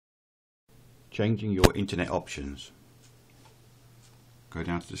changing your internet options. Go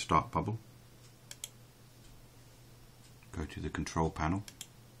down to the start bubble, go to the control panel,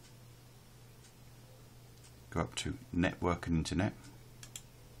 go up to network and internet,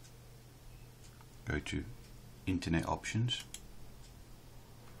 go to internet options,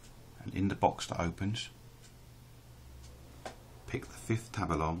 and in the box that opens, pick the fifth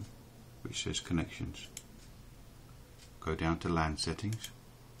tab along which says connections. Go down to LAN settings,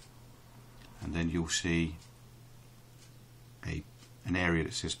 and then you'll see an area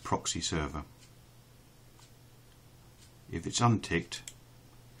that says proxy server. If it's unticked,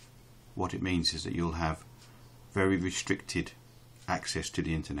 what it means is that you'll have very restricted access to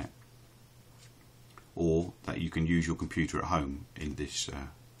the internet, or that you can use your computer at home in this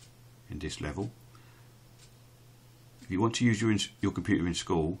level. If you want to use your computer in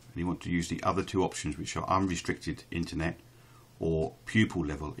school and you want to use the other two options, which are unrestricted internet or pupil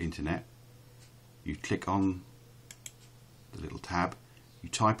level internet, you click on the little tab, you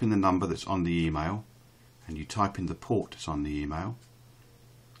type in the number that's on the email, and you type in the port that's on the email.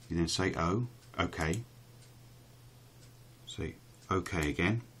 You then say OK, say OK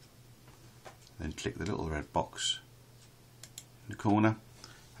again, then click the little red box in the corner,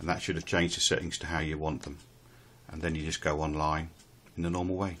 and that should have changed the settings to how you want them, and then you just go online in the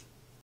normal way.